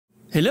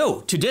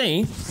Hello,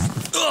 today,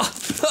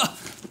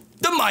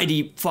 the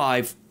Mighty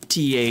 5th.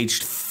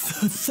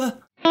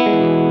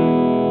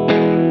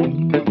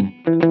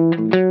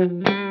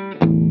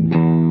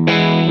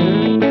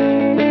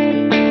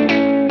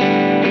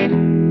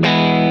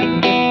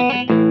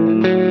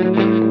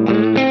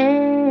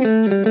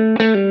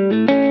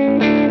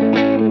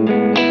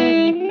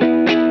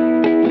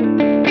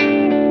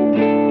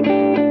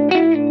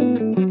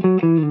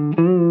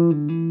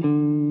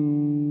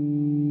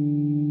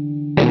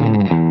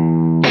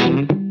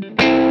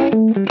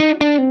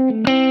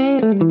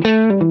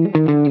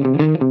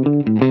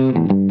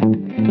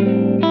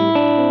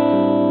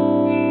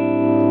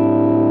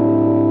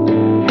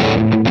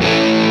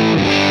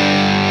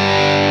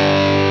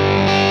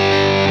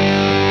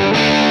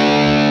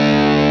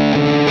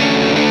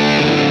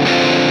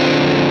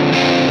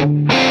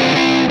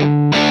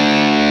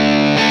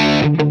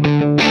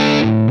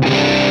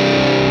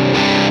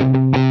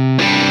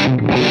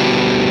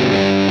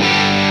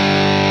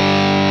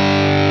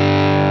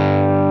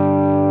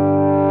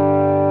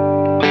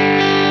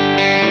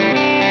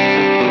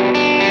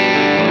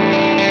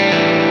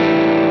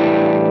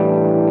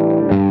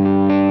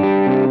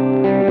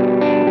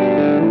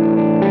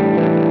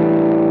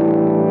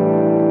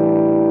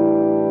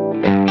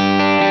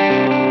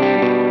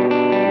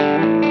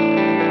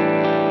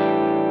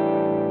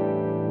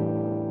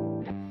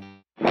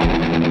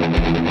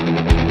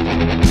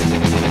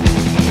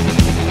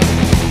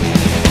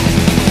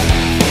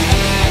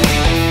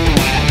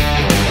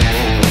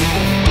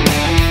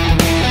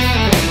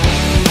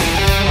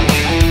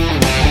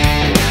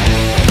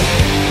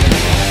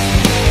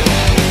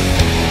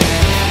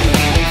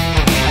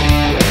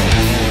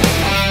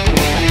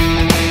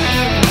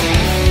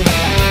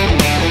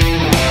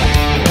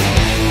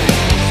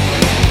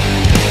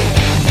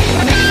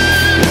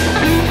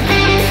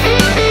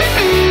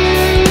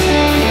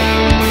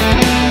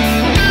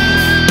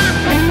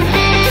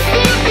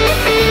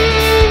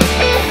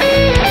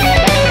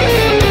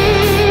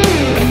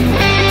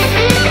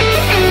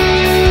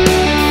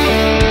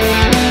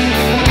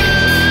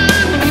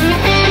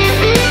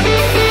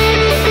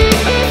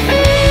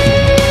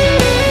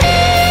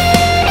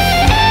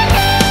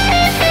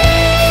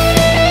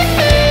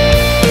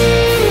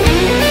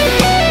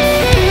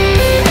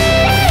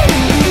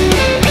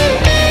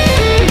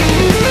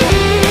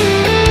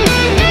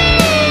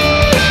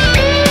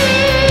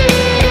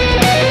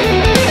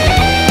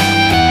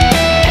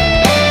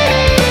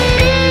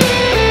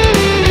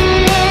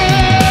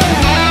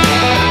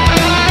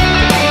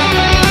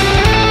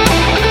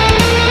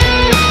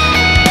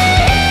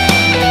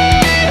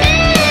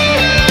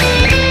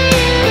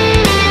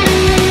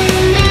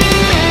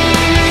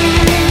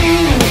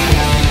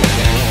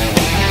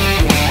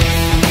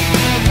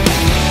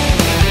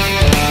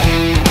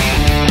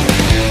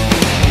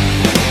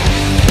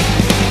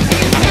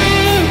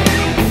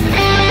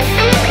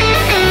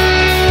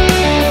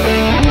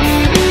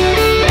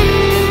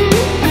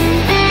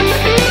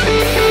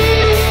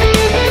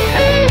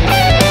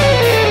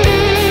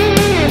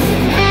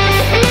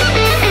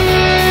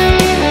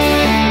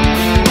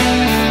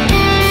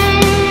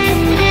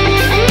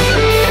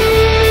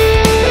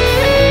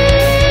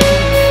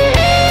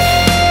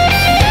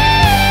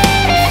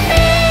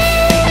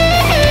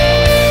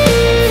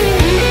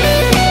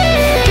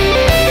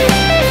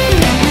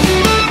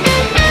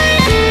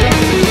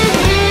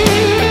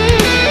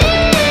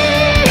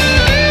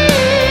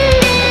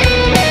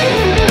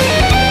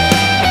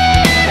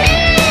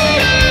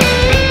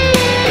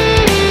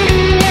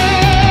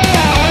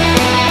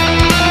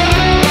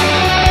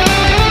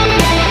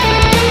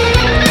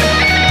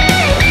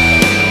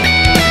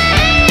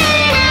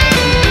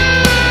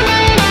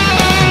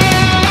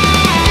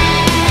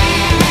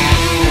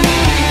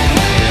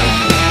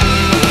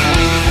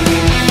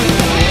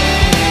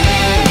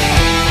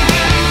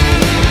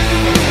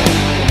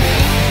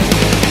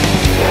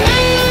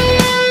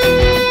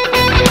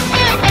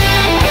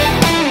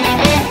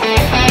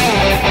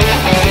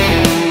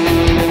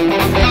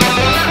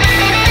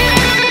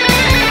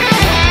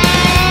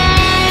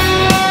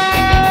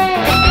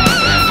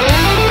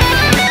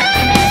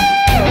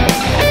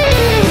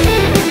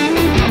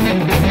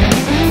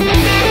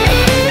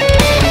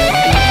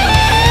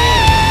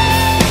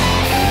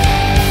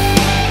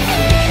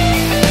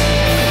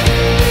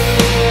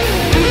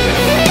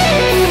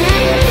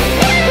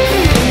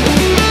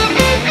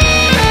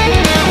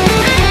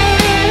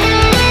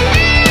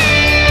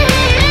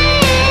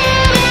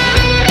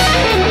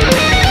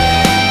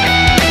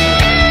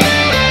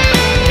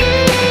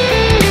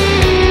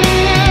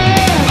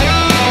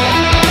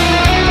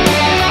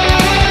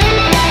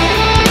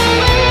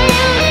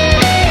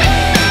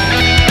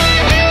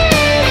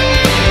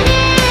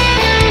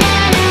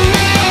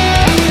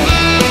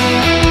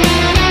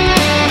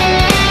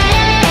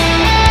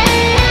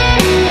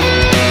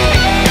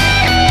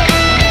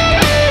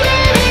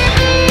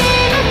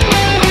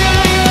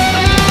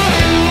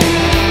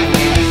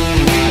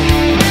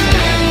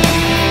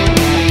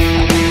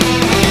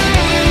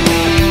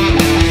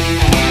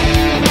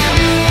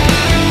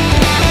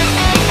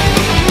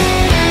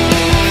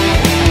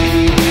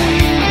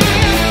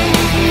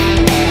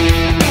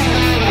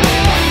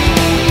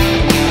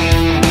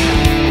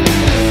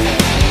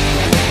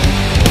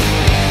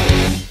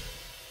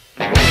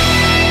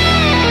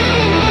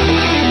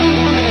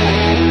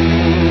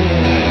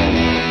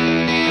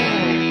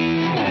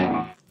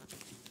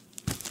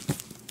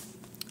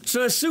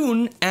 So as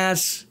soon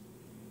as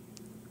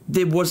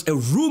there was a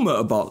rumor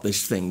about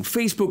this thing,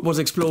 Facebook was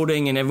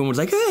exploding and everyone was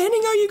like, hey,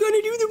 Henning, are you going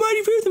to do the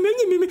Mighty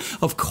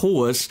First? Of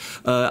course,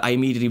 I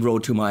immediately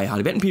wrote to my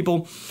Harley Benton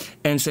people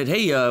and said,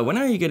 hey, when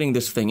are you getting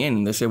this thing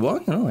in? They said, well,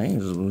 hey,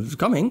 it's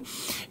coming.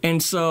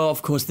 And so,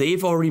 of course,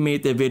 they've already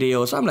made their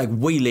videos. I'm like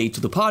way late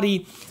to the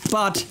party,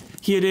 but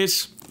here it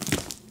is.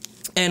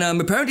 And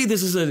apparently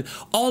this is an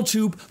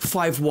all-tube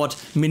 5-watt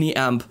mini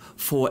amp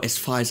for, as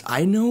far as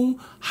I know,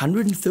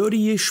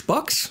 130-ish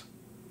bucks.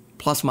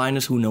 Plus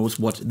minus, who knows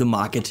what the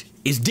market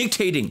is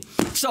dictating.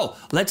 So,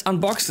 let's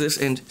unbox this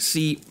and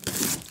see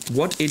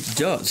what it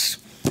does.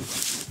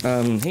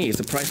 Hey, is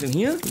the price in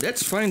here?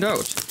 Let's find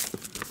out.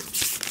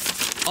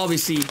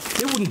 Obviously,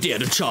 they wouldn't dare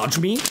to charge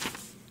me.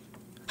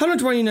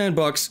 129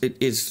 bucks, it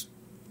is.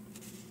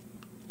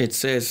 It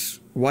says,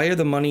 wire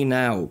the money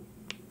now,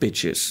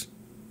 bitches.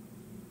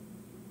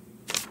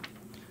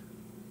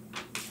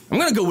 I'm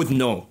gonna go with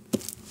no.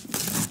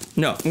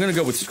 No, I'm gonna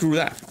go with screw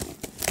that.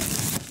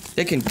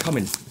 They can come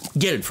and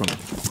get it from me.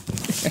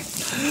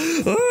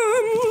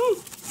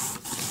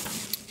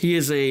 Hier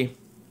ist a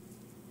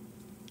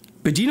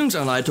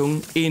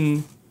Bedienungsanleitung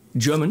in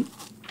German.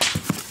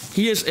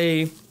 Here is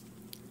a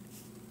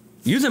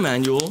user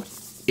manual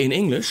in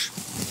English.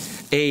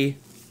 A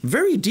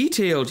very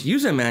detailed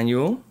user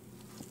manual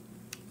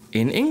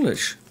in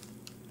English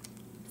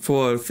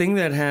for a thing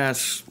that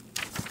has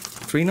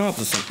 3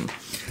 knobs or something.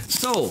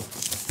 So,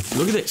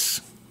 look at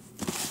this.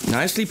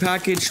 Nicely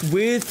packaged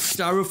with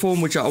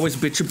styrofoam, which I always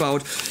bitch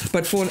about.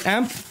 But for an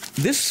amp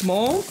this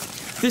small,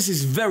 this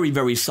is very,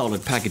 very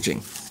solid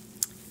packaging.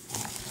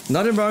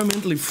 Not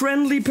environmentally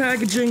friendly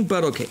packaging,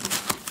 but okay.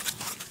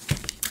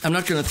 I'm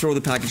not gonna throw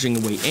the packaging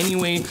away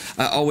anyway.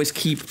 I always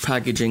keep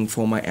packaging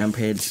for my amp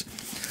heads.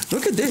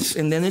 Look at this,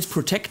 and then it's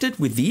protected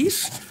with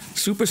these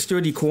super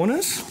sturdy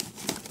corners.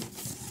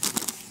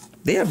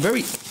 They are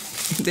very,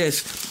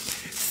 there's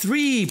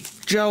 3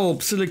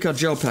 silica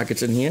gel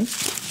packets in here.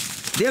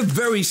 They're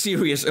very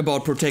serious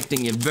about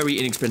protecting a very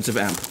inexpensive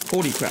amp.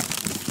 Holy crap.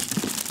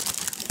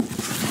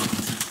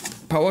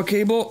 Power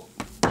cable.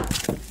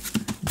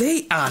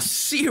 They are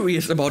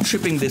serious about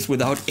shipping this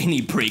without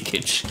any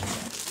breakage.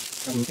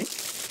 Okay.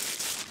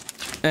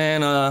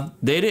 And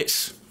there it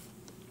is.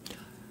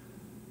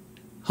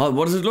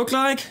 What does it look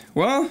like?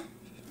 Well,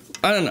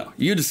 I don't know.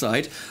 You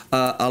decide.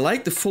 I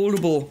like the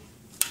foldable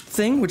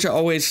thing, which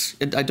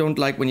I don't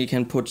like when you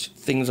can put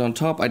things on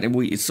top.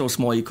 It's so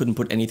small you couldn't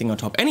put anything on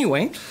top.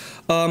 Anyway,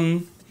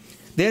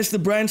 there's the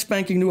brand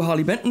spanking new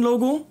Harley Benton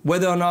logo.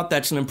 Whether or not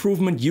that's an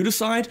improvement, you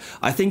decide.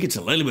 I think it's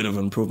a little bit of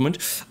an improvement.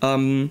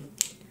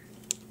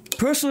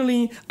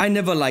 Personally, I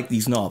never like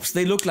these knobs.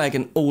 They look like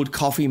an old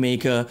coffee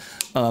maker.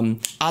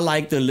 I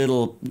like the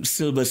little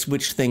silver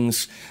switch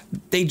things.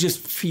 They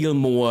just feel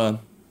more,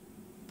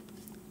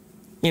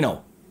 you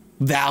know,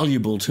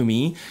 valuable to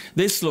me.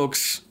 This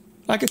looks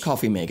like a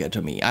coffee maker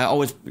to me. I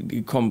always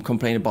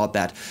complain about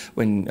that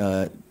when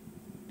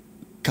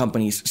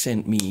companies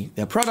send me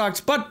their products,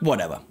 but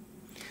whatever.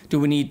 Do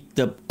we need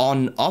the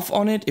on-off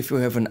on it if you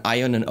have an I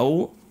and an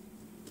O?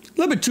 A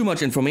little bit too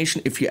much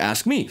information if you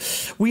ask me.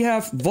 We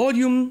have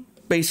volume,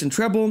 bass and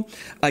treble.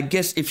 I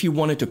guess if you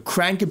wanted to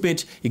crank a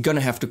bit, you're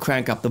gonna have to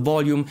crank up the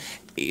volume.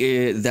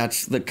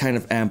 That's the kind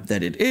of amp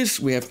that it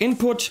is. We have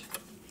input.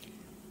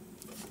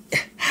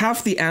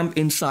 Half the amp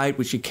inside,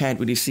 which you can't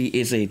really see,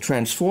 is a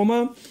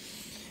transformer.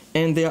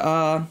 And there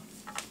are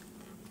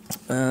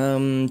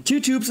 2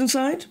 tubes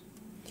inside.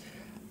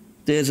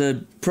 There's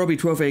a probably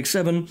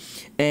 12AX7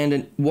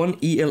 and one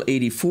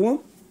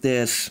EL84.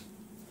 There's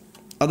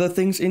other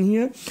things in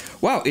here.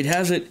 Wow, it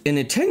has an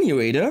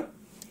attenuator.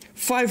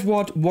 5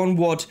 watt, 1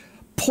 watt,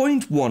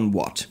 0.1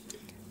 watt.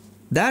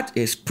 That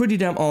is pretty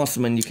damn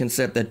awesome, and you can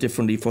set that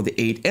differently for the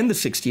 8 and the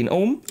 16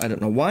 ohm. I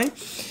don't know why.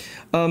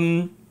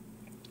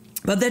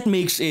 But that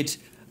makes it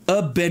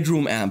a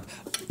bedroom amp.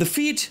 The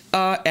feet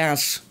are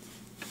as,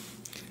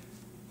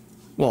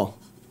 well,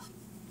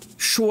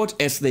 short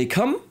as they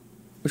come,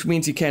 which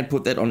means you can't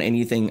put that on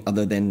anything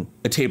other than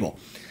a table.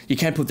 You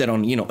can't put that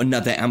on, you know,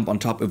 another amp on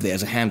top if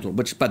there's a handle,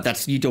 but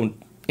that's, you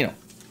don't, you know,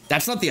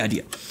 that's not the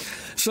idea.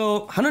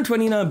 So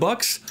 129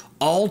 bucks,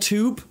 all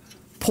tube,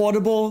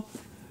 portable,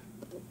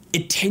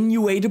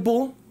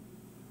 attenuatable.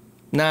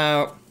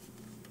 Now,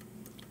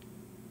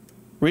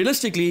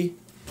 realistically,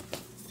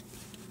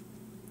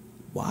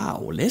 wow,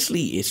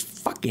 Leslie is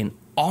fucking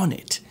on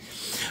it.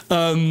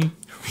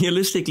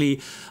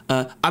 Realistically,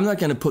 I'm not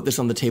gonna put this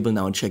on the table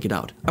now and check it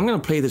out. I'm gonna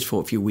play this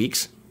for a few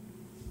weeks.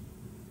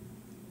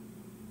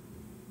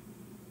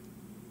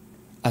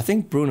 I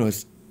think Bruno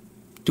is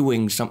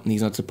doing something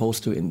he's not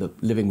supposed to in the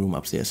living room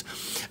upstairs.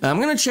 I'm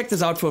gonna check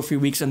this out for a few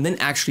weeks and then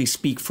actually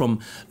speak from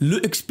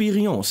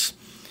l'expérience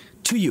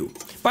to you.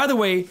 By the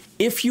way,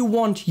 if you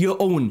want your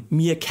own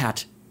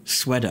Meerkat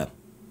sweater,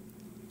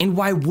 and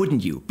why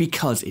wouldn't you?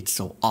 Because it's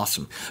so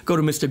awesome. Go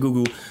to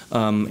mrgugu.com,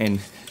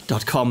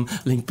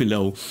 link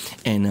below,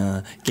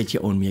 and get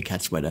your own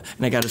Meerkat sweater.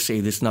 And I gotta say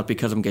this not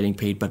because I'm getting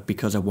paid, but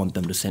because I want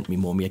them to send me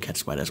more Meerkat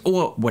sweaters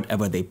or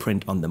whatever they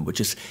print on them,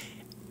 which is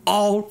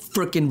all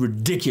freaking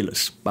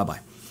ridiculous. Bye-bye.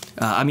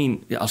 I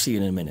mean, I'll see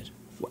you in a minute,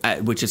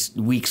 which is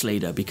weeks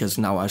later, because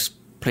now I've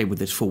played with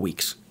this for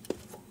weeks.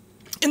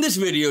 In this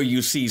video,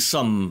 you see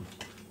some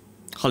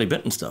Harley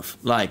Benton stuff,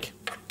 like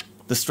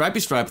the stripy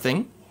stripe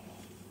thing,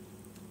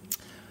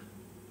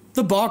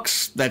 the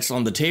box that's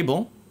on the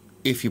table,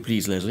 if you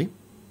please, Leslie,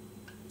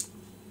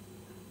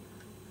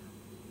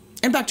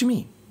 and back to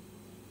me.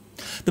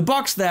 The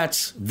box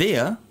that's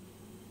there,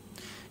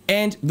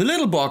 and the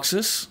little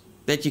boxes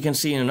that you can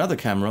see in another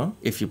camera,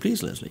 if you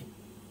please, Leslie.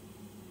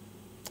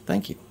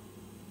 Thank you.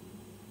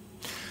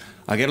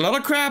 I get a lot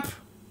of crap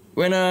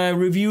when I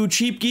review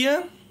cheap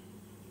gear,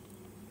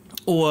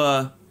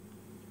 or,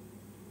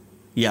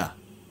 yeah,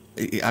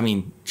 I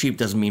mean, cheap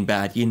doesn't mean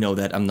bad, you know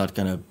that, I'm not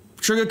gonna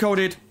sugarcoat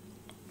it.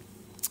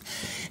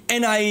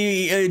 And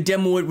I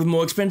demo it with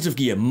more expensive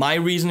gear. My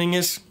reasoning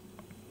is,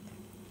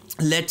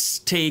 let's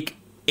take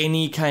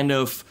any kind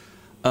of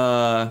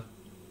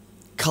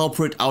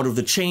culprit out of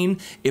the chain.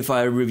 If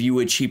I review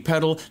a cheap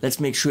pedal, let's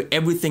make sure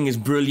everything is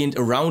brilliant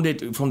around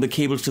it, from the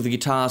cables to the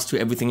guitars to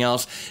everything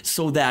else,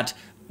 so that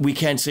we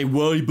can't say,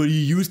 well, but you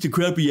used a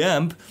crappy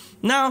amp.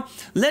 Now,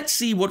 let's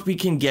see what we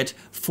can get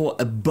for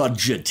a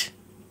budget,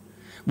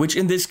 which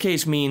in this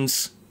case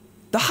means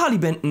the Harley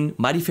Benton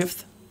Mighty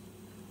 5th.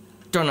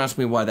 Don't ask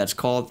me why that's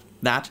called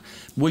that.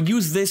 We'll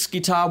use this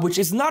guitar, which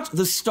is not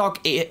the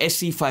stock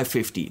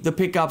SC550. The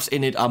pickups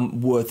in it are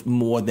worth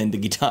more than the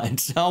guitar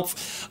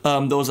itself.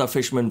 Those are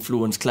Fishman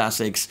Fluence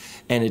classics,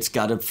 and it's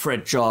got a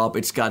fret job,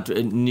 it's got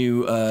a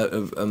new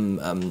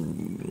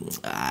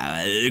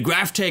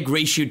Graphtec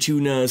ratio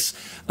tuners.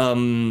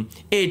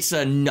 It's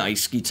a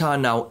nice guitar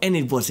now, and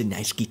it was a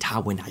nice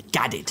guitar when I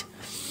got it.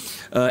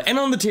 And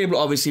on the table,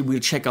 obviously, we'll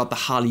check out the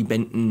Harley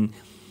Benton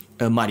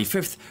Mighty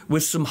 5th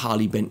with some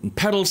Harley Benton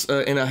pedals,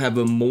 and I have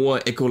a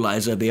more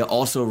equalizer. They are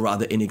also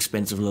rather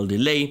inexpensive little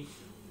delay.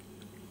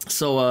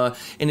 So,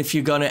 and if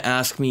you're gonna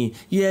ask me,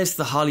 yes,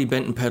 the Harley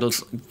Benton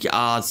pedals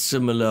are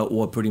similar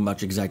or pretty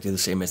much exactly the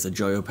same as the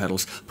Joyo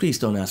pedals. Please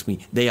don't ask me,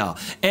 they are.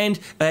 And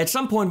at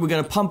some point we're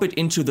gonna pump it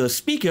into the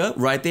speaker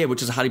right there,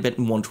 which is a Harley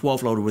Benton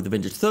 112 loaded with the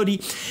Vintage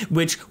 30,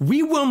 which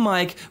we will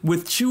mic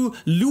with two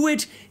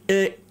Lewitt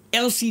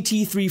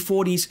LCT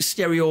 340s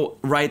stereo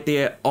right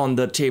there on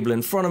the table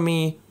in front of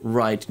me.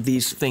 Right,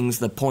 these things,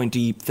 the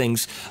pointy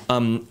things,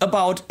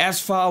 about as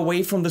far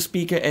away from the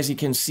speaker as you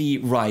can see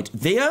right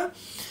there.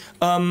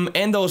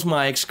 And those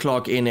mics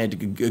clock in at a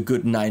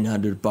good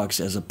 $900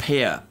 as a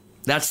pair.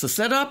 That's the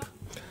setup.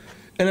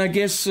 And I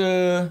guess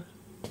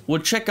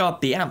we'll check out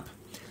the amp.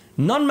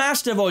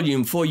 Non-master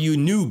volume for you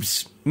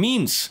noobs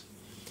means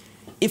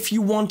if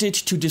you want it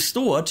to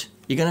distort,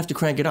 you're gonna have to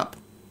crank it up.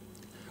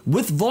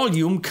 With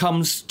volume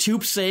comes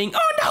tubes saying,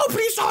 oh no,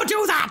 please don't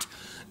do that!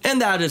 And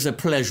that is a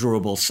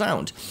pleasurable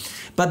sound.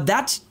 But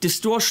that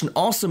distortion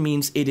also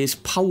means it is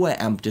power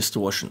amp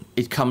distortion.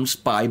 It comes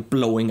by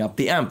blowing up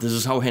the amp. This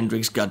is how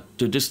Hendrix got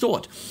to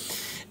distort.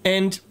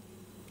 And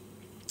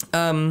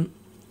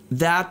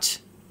that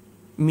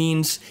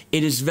means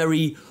it is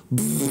very...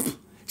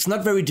 It's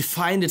not very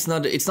defined, it's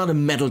not a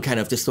metal kind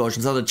of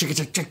distortion. It's not a chick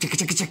chick chick chick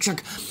chick chick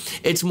chick.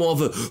 It's more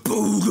of a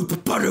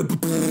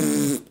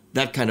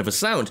that kind of a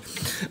sound.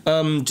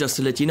 Just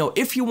to let you know,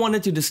 if you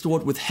wanted to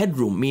distort with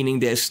headroom, meaning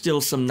there's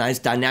still some nice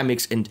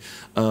dynamics and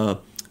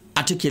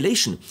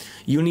articulation,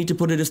 you need to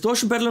put a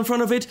distortion pedal in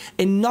front of it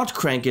and not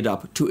crank it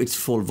up to its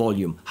full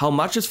volume. How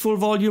much is full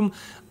volume?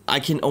 I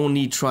can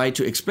only try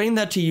to explain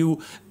that to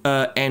you,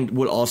 and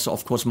will also,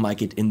 of course,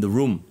 mic it in the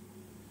room.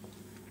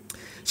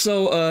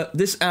 So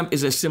this amp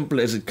is as simple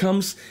as it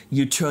comes.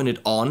 You turn it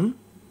on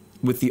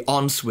with the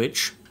on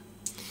switch.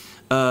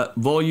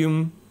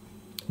 Volume,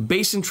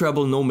 bass and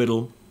treble, no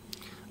middle.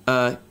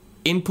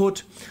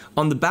 Input.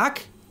 On the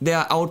back, there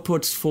are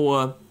outputs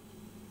for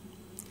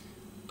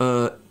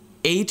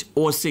 8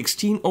 or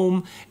 16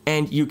 ohm,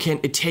 and you can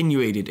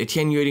attenuate it.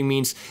 Attenuating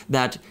means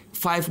that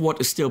 5 watt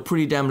is still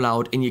pretty damn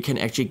loud, and you can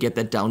actually get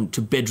that down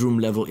to bedroom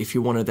level if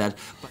you wanted that.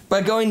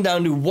 By going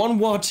down to 1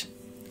 watt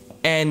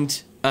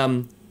and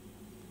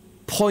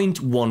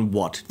 0.1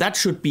 watt. That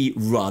should be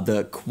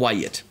rather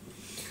quiet.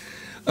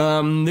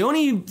 The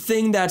only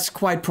thing that's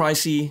quite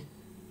pricey,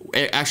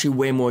 actually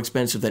way more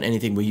expensive than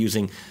anything we're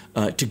using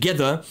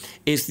together,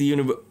 is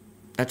the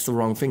that's the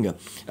wrong finger.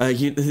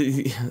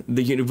 The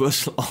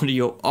Universal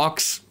Audio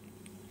aux,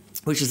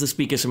 which is the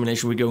speaker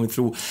simulation we're going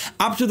through,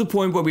 up to the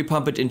point where we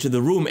pump it into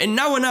the room. And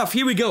now enough,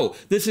 here we go.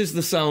 This is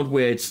the sound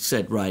where it's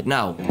set right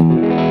now.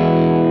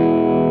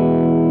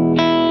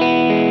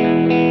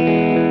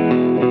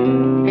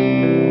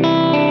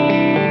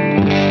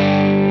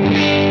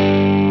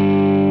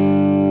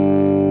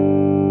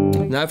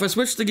 Now if I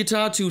switch the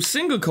guitar to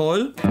single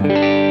coil,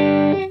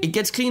 it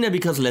gets cleaner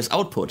because less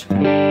output.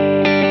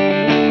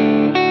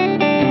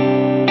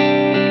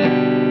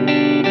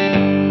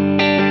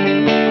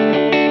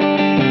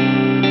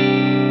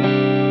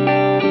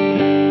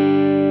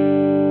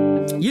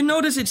 You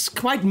notice it's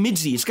quite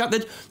midsy, it's got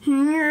that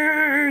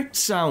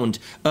sound.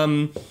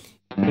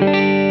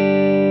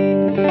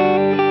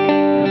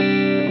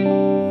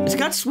 It's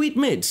got sweet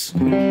mids.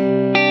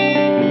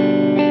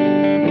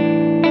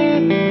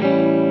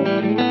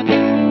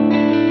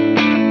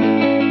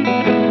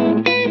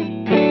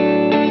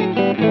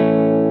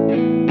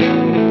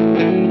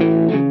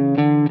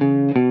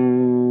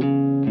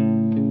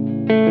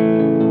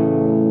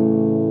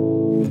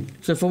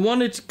 So if I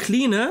want it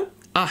cleaner,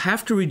 I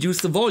have to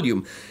reduce the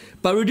volume.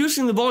 By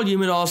reducing the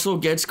volume, it also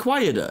gets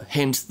quieter,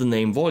 hence the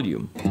name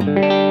volume.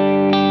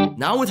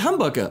 Now with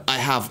Humbucker, I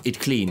have it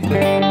clean.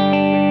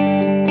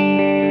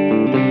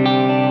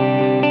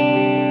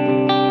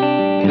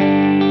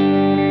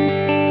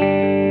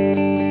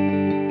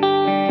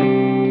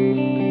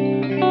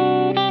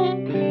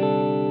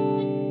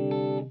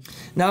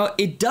 Now,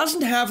 it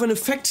doesn't have an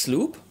effects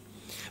loop,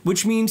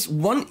 which means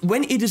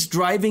when it is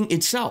driving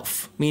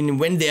itself, meaning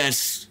when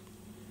there's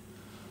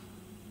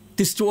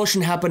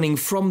distortion happening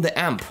from the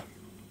amp,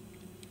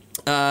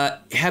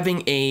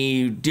 having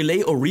a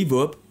delay or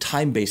reverb,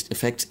 time-based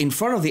effects, in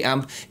front of the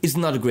amp is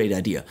not a great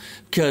idea,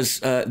 because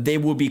they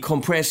will be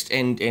compressed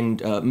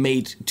and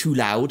made too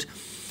loud.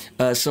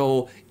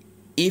 So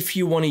if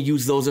you want to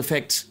use those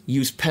effects,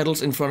 use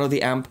pedals in front of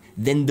the amp,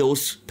 then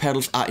those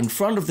pedals are in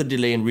front of the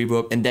delay and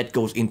reverb, and that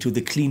goes into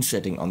the clean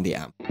setting on the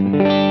amp.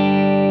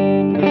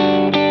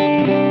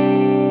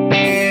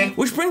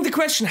 Which brings the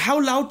question,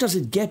 how loud does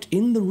it get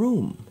in the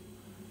room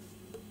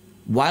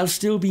while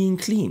still being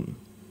clean?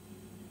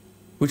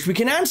 Which we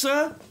can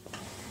answer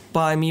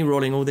by me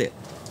rolling over there.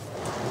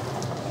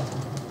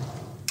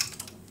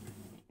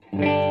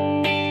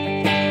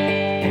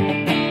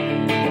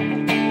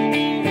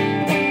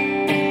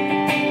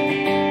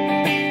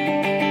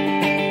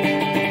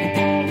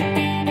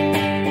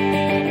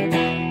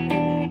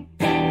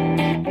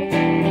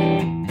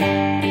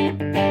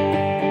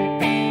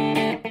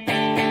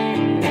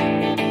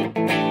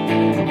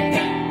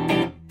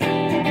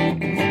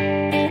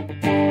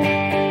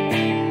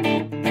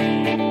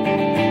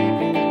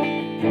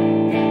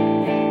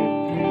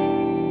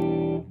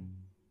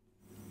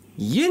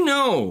 You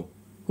know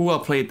who I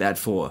played that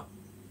for.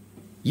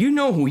 You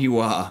know who you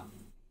are.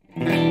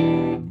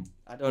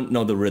 I don't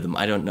know the rhythm.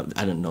 I don't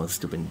know the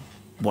stupid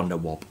Wonder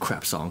Warp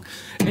crap song.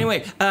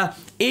 Anyway,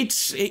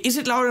 is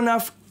it loud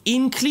enough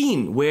in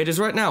clean where it is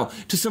right now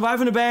to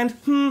survive in a band?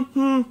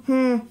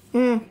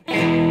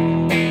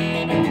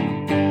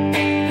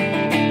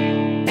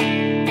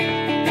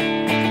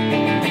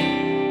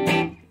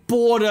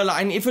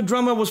 Borderline. If a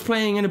drummer was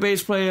playing and a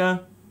bass player,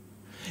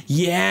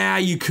 yeah,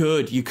 you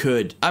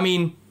could. I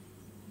mean,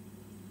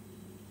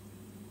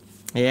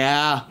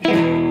 yeah. So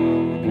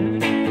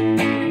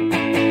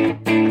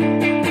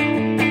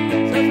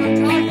if I'm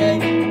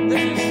talking,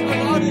 this is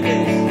how loud it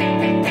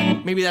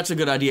is. Maybe that's a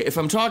good idea. If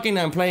I'm talking and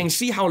I'm playing,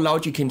 see how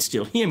loud you can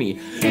still hear me.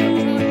 If I'm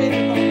talking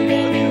about the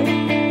volume,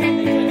 and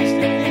can you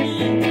still hear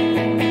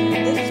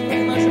me? This is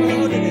pretty much how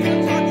loud it is.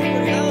 I'm talking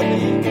pretty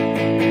loudly.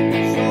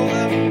 So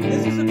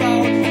this is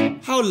about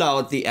how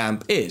loud the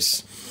amp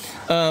is.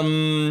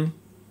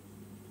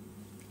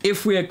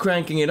 If we are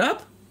cranking it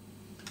up,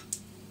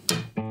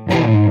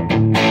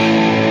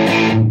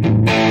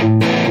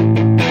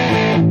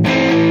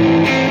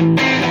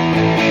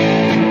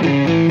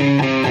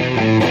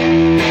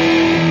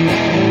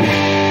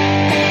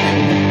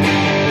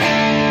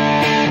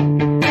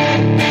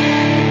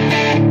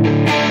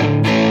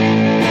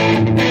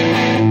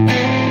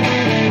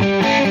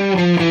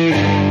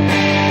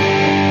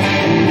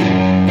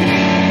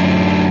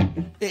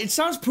 it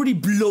sounds pretty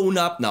blown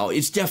up now.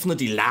 It's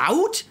definitely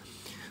loud,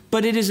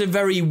 but it is a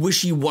very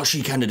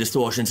wishy-washy kind of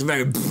distortion. It's a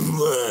very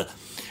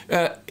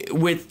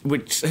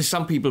which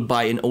some people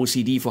buy an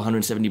OCD for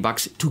 170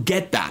 bucks to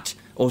get that.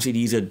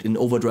 OCD is an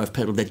overdrive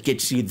pedal that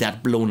gets you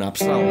that blown up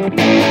sound.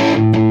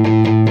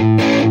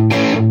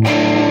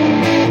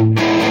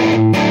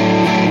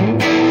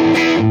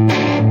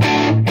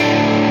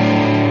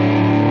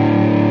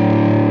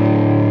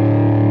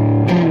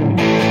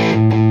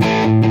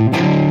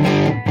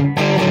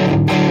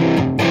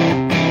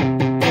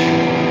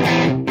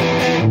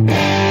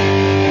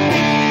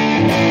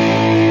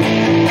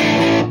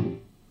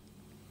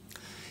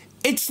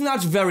 It's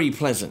not very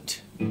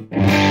pleasant.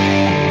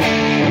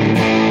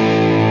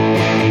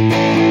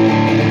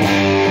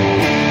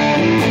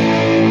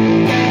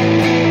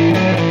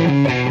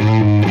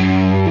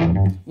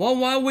 Well,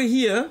 while we're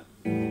here,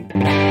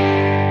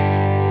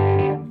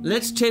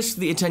 let's test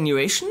the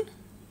attenuation.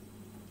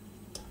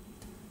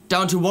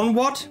 Down to 1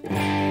 watt.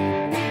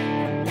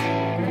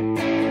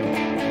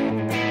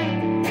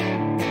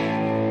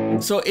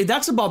 So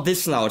that's about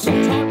this loud. So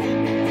I'm talking, you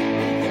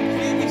can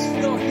clearly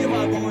still hear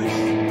my voice.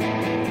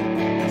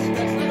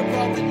 That's not a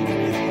problem, you can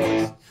hear the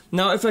voice.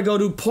 Now if I go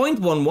to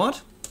 0.1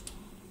 watt,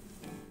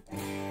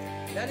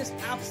 that is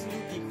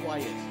absolutely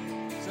quiet.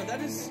 So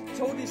that is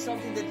totally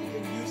something that you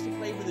can use to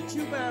play with a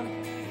tube amp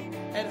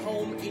at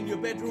home in your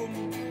bedroom.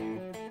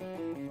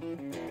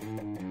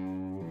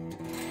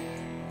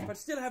 But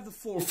still have the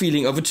full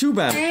feeling of a tube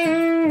amp.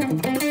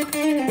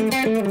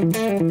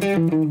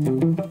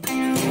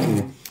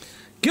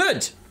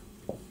 Good!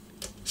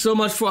 So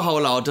much for how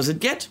loud does it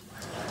get.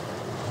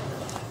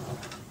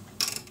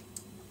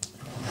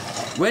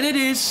 When it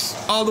is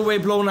all the way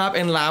blown up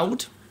and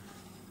loud,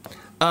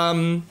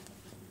 my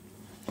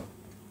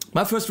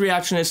first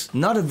reaction is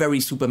not a very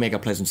super mega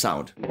pleasant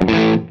sound.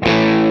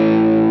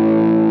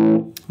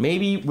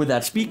 Maybe with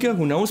that speaker,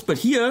 who knows, but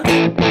here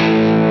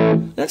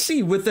Let's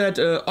see, with that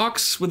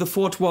aux with the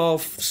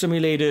 412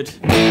 simulated.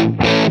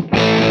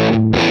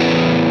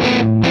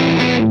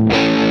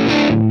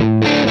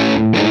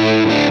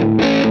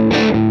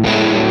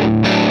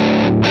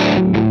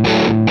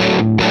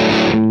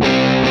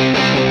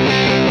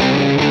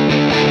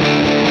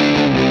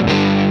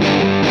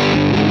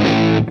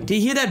 Do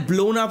you hear that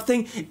blown up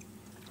thing? It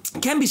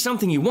can be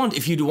something you want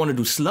if you do want to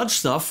do sludge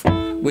stuff,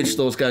 which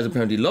those guys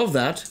apparently love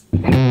that.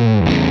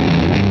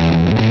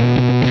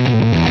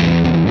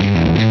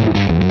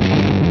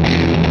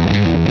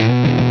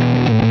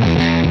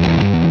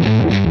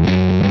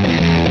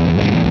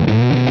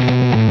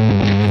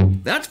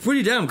 That's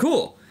pretty damn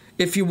cool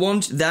if you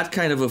want that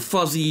kind of a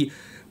fuzzy,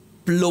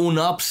 blown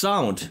up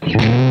sound.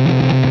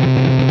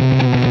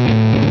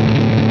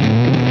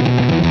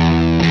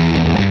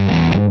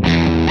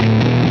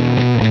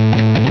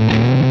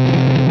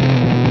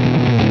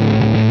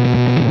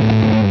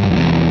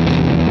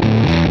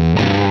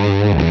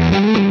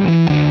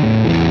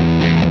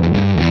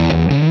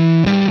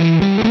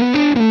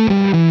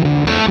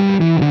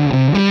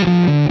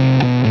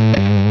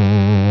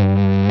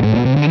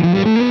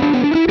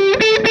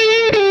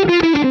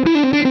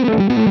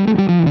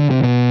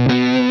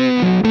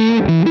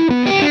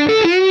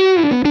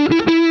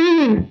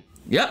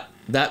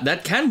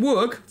 That can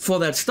work for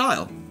that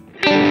style.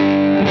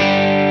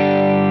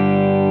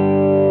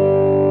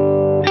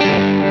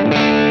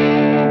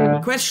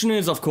 Question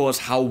is, of course,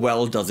 how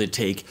well does it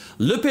take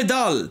Le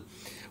Pedal?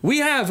 We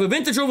have a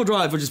vintage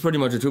Overdrive, which is pretty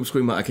much a tube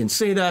screamer, I can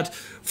say that,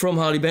 from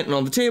Harley Benton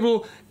on the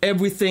table.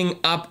 Everything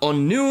up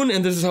on noon,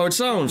 and this is how it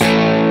sounds.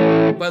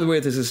 By the way,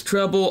 this is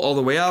treble all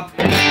the way up.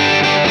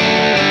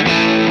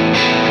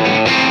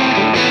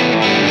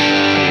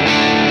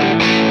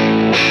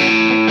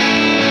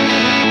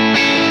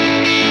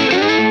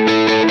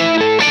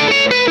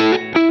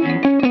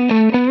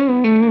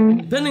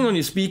 Depending on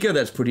your speaker,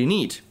 that's pretty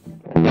neat.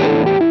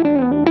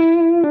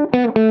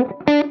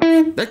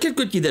 That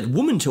could get that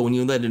woman tone,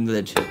 you know, that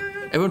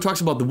everyone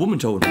talks about the woman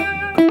tone.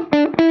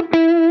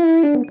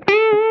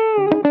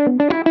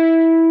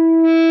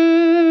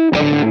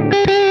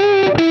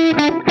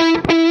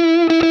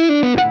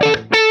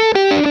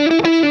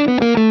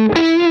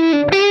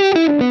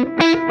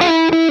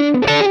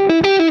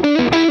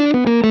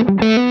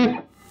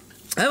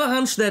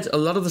 That a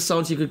lot of the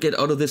sounds you could get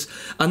out of this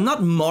are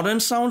not modern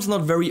sounds,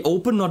 not very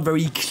open, not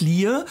very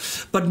clear,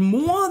 but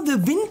more the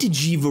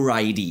vintagey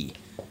variety.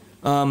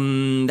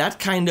 That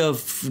kind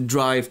of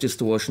drive,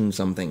 distortion,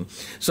 something.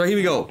 So here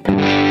we go.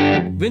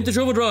 Vintage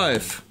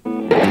Overdrive.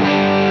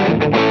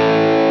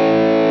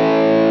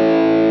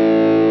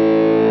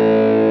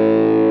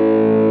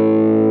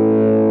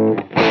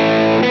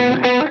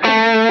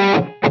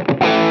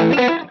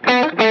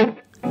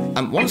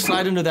 I want to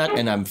slide into that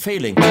and I'm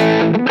failing.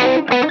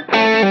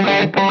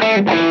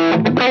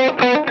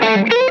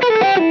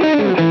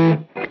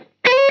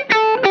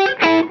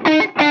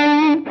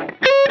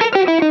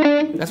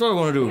 That's what I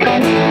want to do.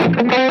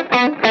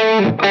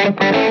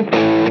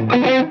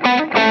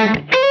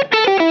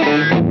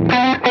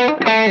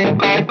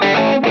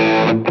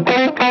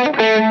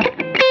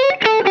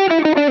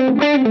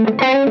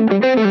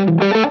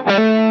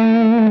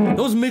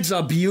 Those mids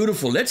are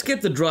beautiful. Let's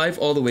get the drive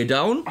all the way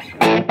down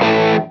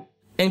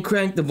and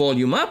crank the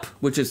volume up,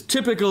 which is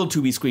typical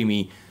to be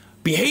screamy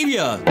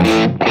behavior.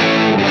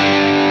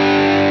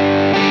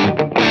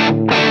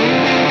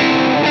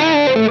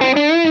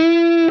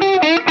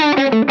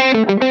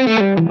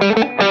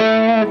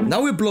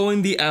 Now we're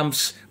blowing the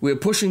amps, we're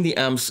pushing the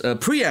amps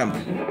preamp.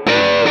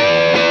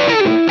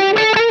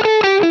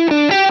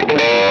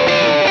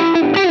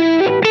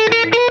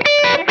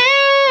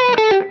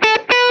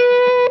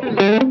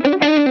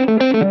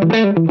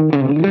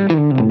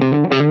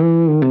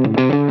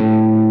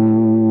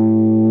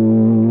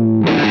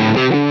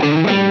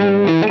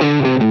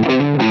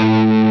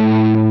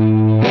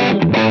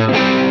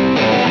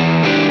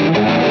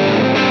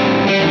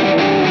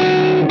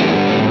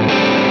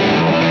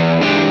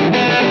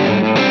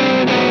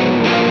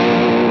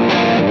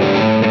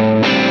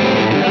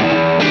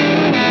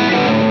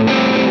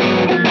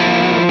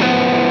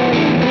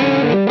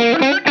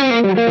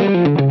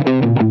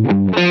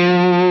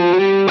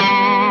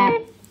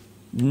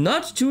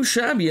 Not too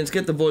shabby. Let's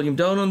get the volume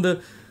down on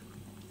the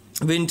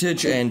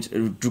vintage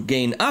and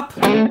gain up.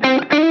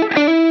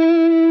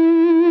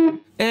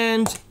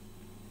 And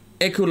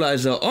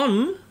equalizer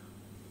on.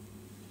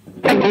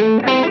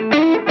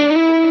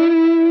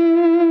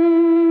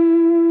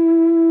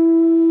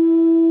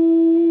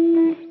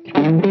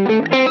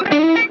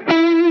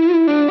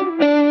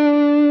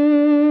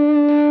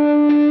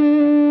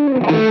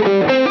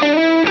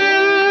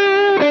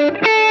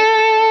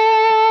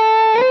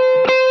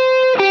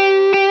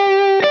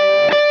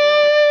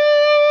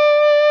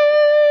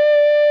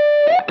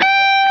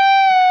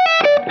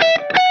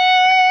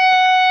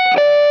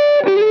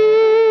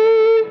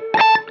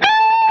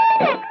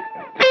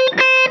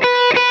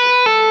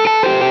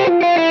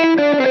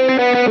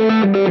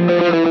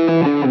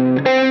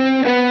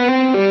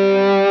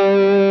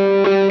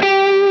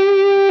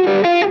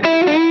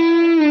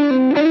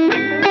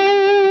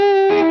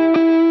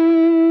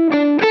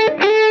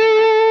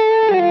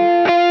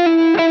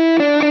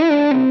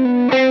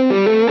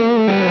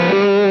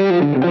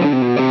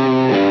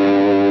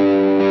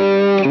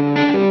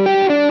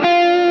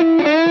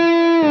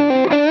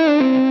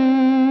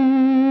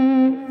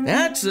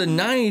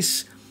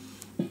 nice.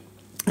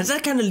 It's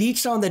that kind of lead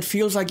sound that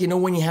feels like, you know,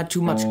 when you had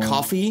too much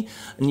coffee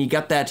and you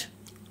got that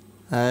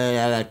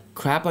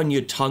crap on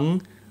your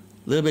tongue,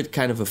 a little bit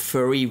kind of a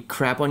furry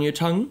crap on your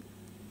tongue.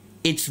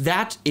 It's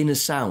that in a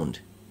sound,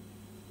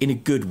 in a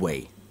good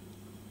way.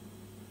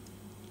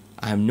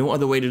 I have no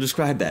other way to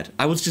describe that.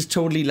 I was just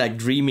totally like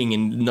dreaming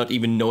and not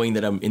even knowing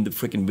that I'm in the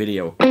freaking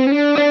video.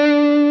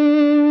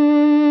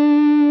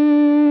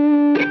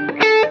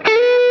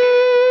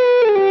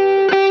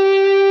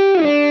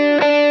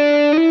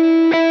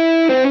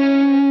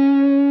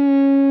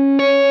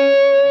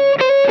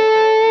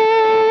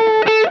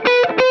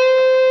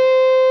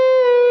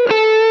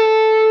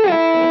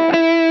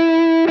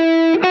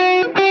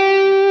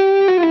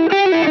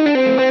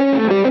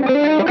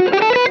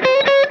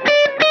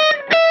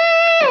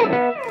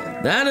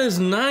 That is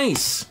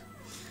nice.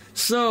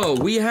 So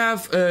we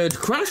have a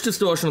crunch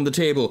distortion on the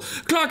table,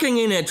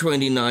 clocking in at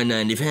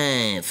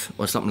 29.95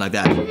 or something like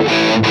that.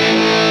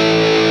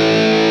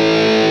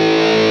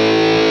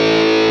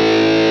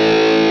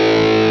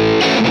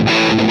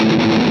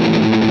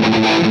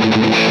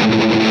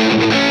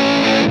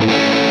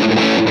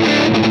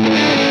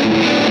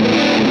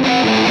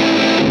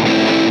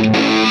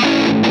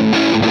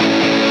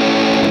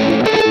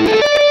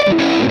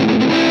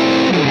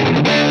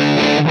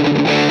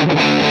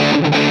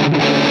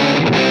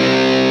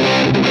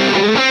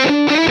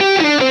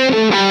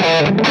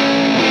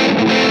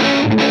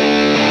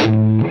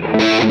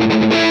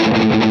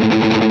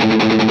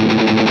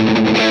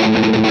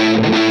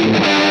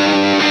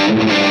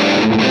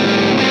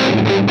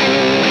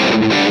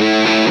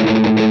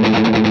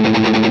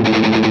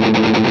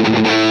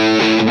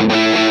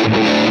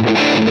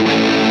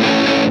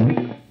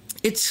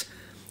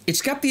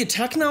 It's got the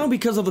attack now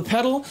because of the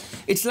pedal.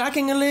 It's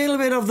lacking a little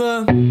bit of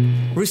the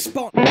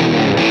response.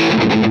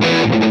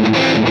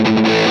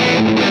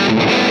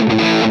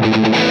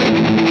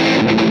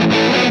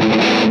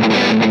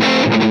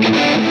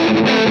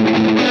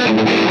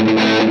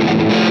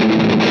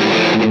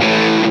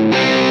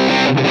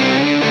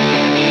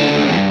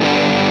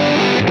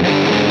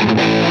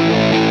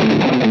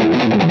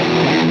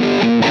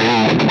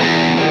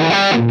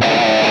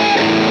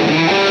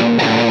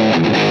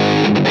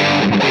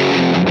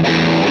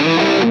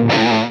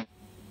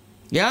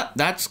 Yeah,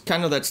 that's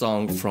kind of that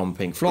song from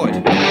Pink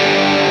Floyd.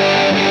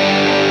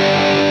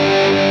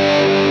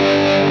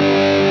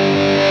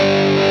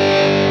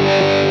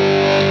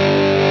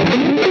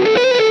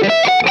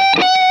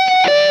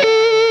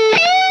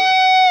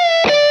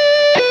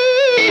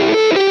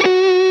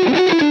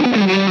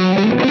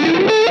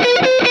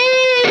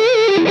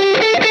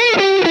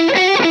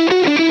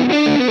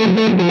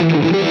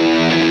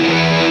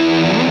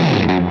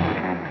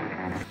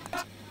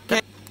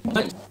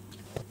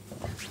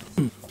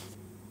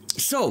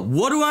 So,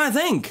 what do I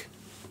think?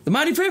 The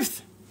Mighty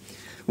Fifth?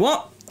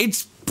 Well,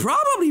 it's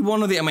probably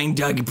one of the, I mean,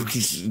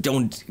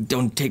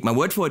 don't take my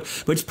word for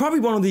it, but it's probably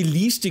one of the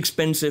least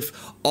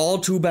expensive all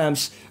tube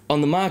amps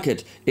on the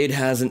market. It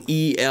has an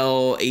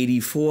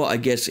EL84, I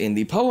guess, in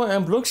the power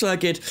amp, looks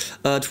like it,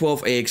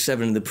 12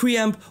 AX7 in the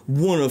preamp,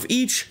 one of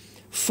each,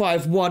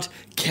 5 watt,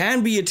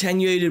 can be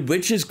attenuated,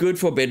 which is good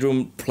for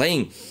bedroom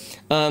playing.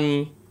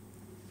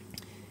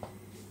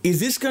 Is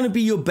this gonna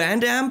be your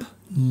band amp?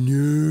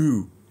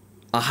 No.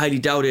 I highly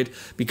doubt it,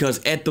 because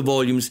at the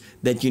volumes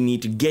that you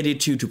need to get it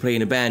to play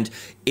in a band,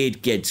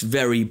 it gets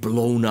very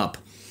blown up.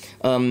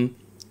 It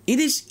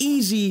is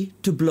easy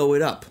to blow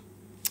it up.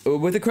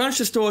 With the crunch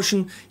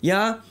distortion,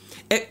 yeah,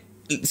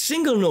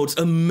 single notes,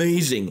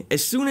 amazing.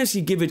 As soon as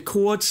you give it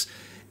chords,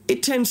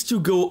 it tends to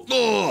go,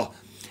 oh,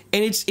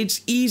 and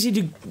it's easy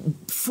to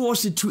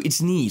force it to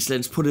its knees,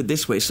 let's put it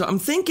this way. So I'm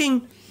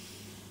thinking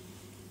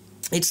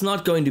it's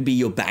not going to be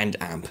your band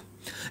amp.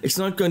 It's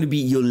not going to be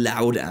your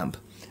loud amp.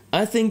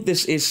 I think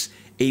this is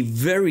a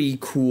very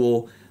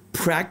cool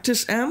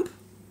practice amp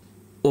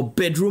or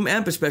bedroom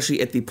amp, especially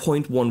at the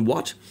 0.1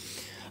 watt.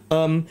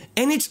 And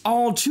it's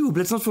all tube,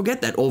 let's not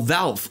forget that, or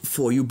valve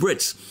for you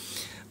Brits.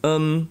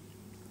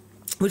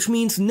 Which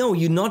means, no,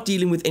 you're not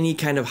dealing with any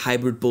kind of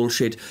hybrid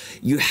bullshit.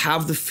 You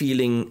have the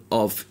feeling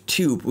of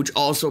tube, which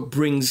also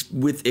brings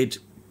with it,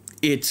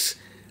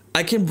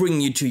 I can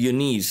bring you to your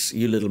knees,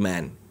 you little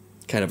man,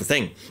 kind of a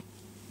thing.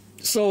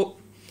 So,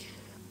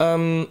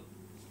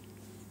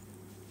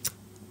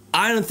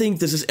 I don't think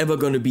this is ever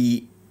going to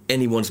be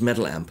anyone's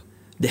metal amp.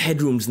 The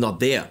headroom's not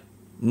there,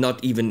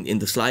 not even in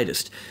the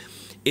slightest.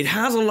 It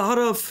has a lot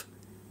of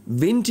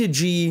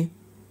vintagey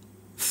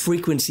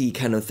frequency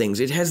kind of things.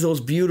 It has those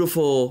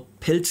beautiful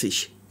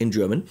pelzig in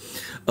German,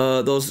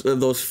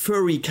 those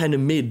furry kind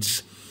of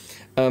mids,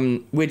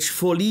 which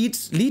for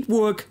lead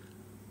work,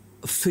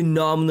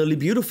 phenomenally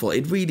beautiful.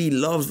 It really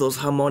loves those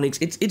harmonics.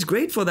 It's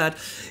great for that.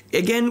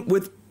 Again,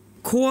 with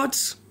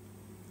chords,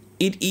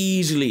 it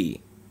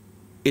easily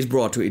is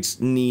brought to its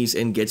knees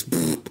and gets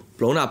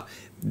blown up.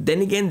 Then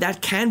again,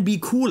 that can be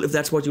cool if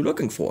that's what you're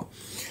looking for.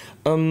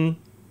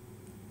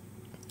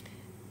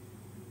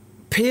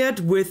 Paired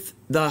with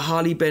the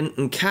Harley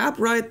Benton cab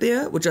right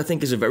there, which I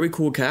think is a very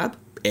cool cab.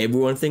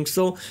 Everyone thinks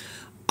so.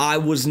 I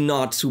was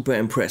not super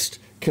impressed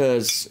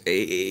because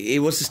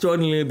it was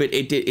distorting a little bit.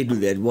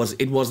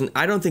 It wasn't.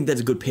 I don't think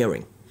that's a good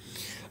pairing.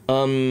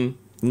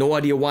 No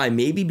idea why.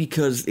 Maybe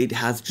because it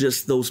has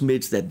just those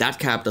mids that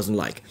cab doesn't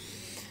like.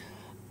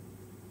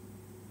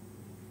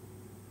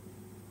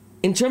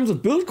 In terms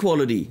of build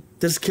quality,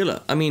 this is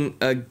killer. I mean,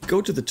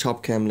 go to the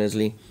top cam,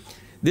 Leslie.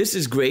 This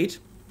is great.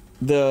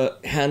 The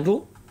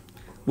handle,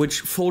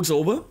 which folds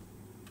over.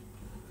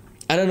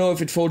 I don't know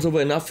if it folds over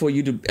enough for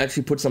you to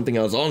actually put something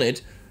else on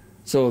it.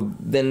 So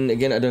then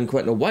again, I don't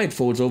quite know why it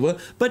folds over,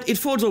 but it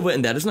folds over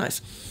and that is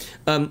nice.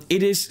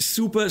 It is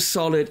super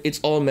solid. It's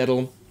all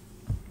metal.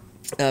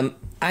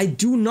 I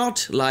do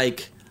not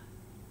like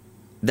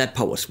that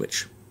power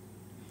switch,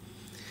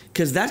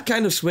 because that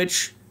kind of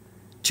switch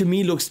to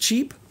me looks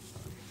cheap,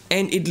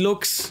 and it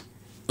looks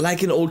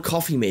like an old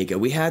coffee maker.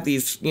 We had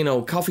these, you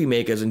know, coffee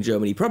makers in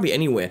Germany, probably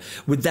anywhere,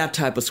 with that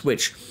type of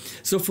switch.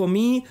 So for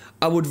me,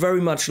 I would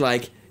very much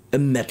like a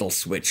metal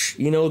switch.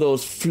 You know,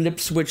 those flip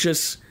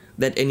switches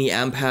that any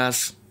amp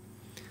has.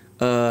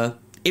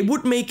 It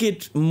would make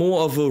it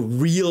more of a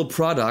real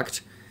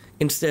product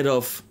instead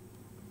of,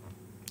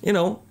 you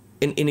know,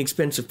 an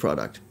inexpensive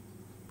product.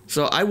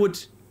 So I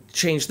would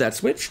change that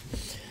switch.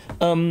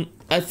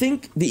 I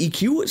think the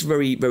EQ is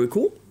very, very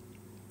cool.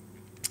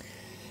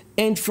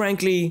 And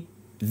frankly,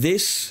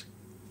 this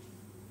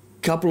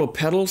couple of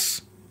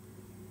pedals,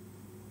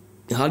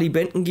 Harley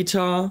Benton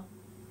guitar,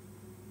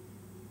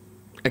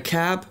 a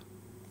cab,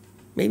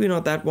 maybe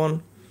not that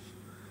one,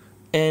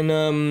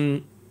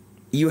 and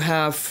you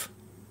have,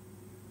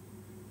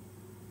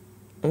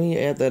 let me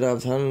add that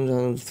up,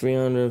 100,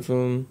 300,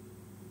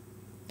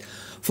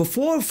 for $400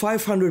 or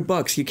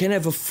 $500, you can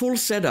have a full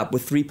setup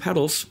with 3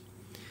 pedals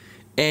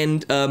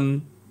and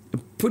a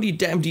pretty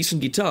damn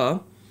decent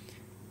guitar,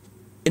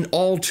 an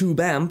all-tube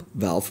amp,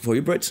 valve for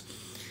your Brits,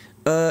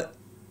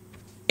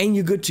 and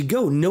you're good to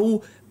go.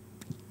 No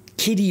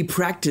kiddie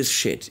practice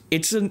shit.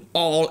 It's an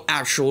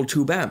all-actual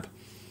tube amp.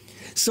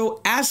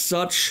 So as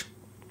such,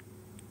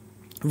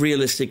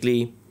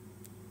 realistically,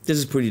 this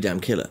is pretty damn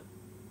killer.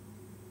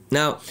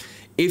 Now,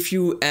 if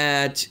you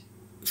add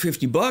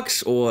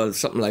 $50 or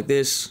something like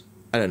this,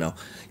 I don't know,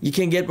 you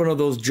can get one of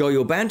those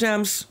Joyo band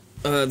amps,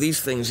 these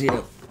things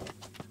here.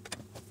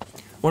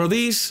 One of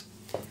these.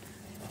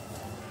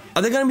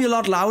 Are they going to be a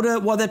lot louder?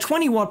 Well, they're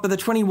 20 watt, but they're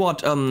 20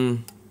 watt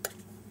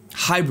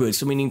hybrids,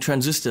 so meaning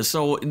transistors,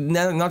 so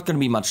they're not going to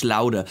be much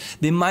louder.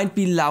 They might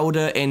be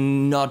louder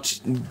and not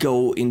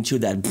go into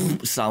that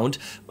sound,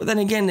 but then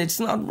again, it's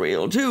not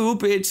real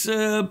tube, it's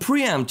a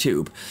preamp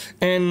tube,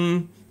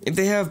 and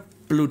they have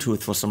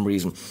Bluetooth for some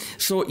reason.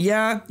 So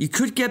yeah, you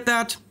could get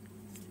that.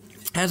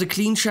 Has a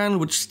clean channel,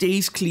 which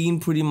stays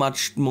clean pretty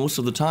much most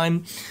of the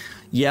time.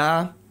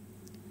 Yeah,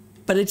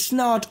 but it's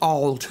not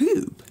all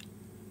tube.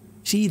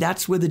 See,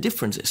 that's where the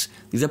difference is.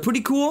 These are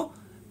pretty cool,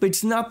 but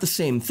it's not the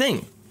same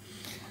thing.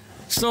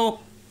 So,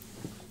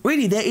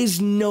 really, there is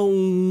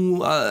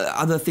no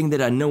other thing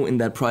that I know in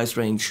that price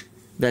range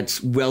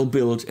that's well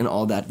built and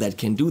all that that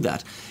can do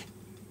that.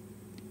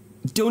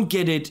 Don't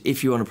get it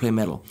if you want to play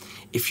metal.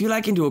 If you're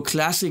like into a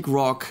classic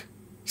rock,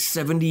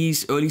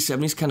 70s, early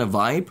 70s kind of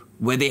vibe,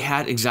 where they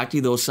had exactly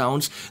those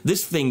sounds,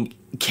 this thing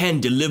can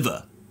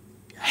deliver.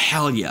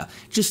 Hell yeah.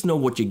 Just know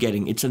what you're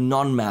getting. It's a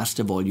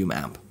non-master volume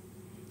amp.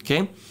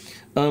 Okay?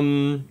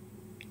 And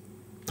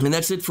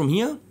that's it from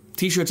here.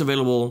 T-shirts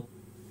available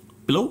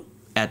below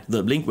at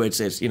the link where it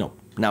says, you know,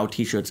 now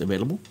T-shirts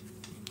available.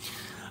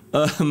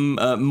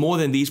 More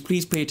than these,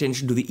 please pay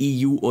attention to the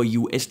EU or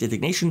US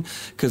designation,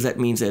 because that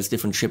means there's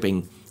different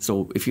shipping.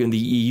 So if you're in the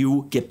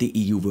EU, get the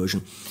EU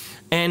version.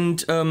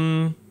 And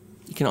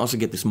you can also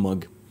get this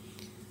mug.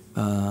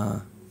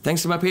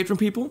 Thanks to my Patreon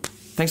people.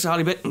 Thanks to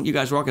Harley Benton. You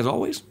guys rock as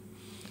always.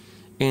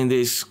 In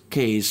this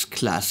case,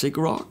 classic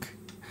rock.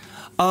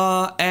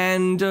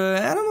 And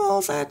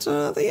animals at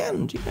the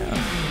end,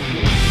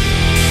 yeah.